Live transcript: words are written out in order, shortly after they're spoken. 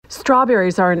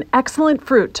Strawberries are an excellent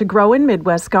fruit to grow in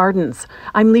Midwest gardens.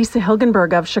 I'm Lisa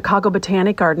Hilgenberg of Chicago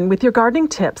Botanic Garden with your gardening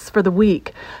tips for the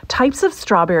week. Types of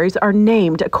strawberries are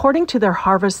named according to their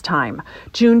harvest time.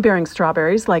 June-bearing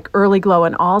strawberries like Early Glow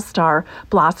and All-Star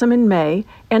blossom in May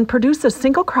and produce a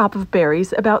single crop of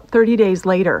berries about 30 days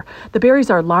later. The berries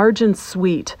are large and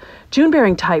sweet.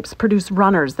 June-bearing types produce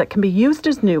runners that can be used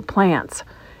as new plants.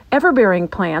 Everbearing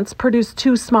plants produce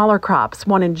two smaller crops,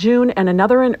 one in June and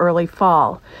another in early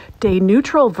fall.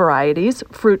 Day-neutral varieties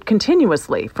fruit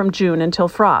continuously from June until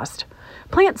frost.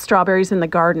 Plant strawberries in the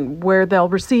garden where they'll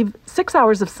receive 6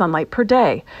 hours of sunlight per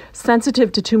day. Sensitive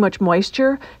to too much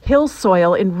moisture, hill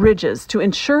soil in ridges to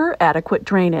ensure adequate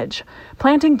drainage.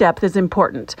 Planting depth is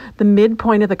important. The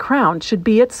midpoint of the crown should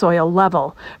be at soil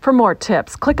level. For more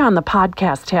tips, click on the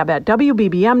podcast tab at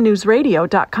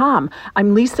WBBMNewsRadio.com.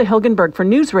 I'm Lisa Hilgenberg for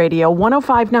News Radio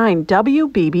 105.9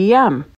 WBBM.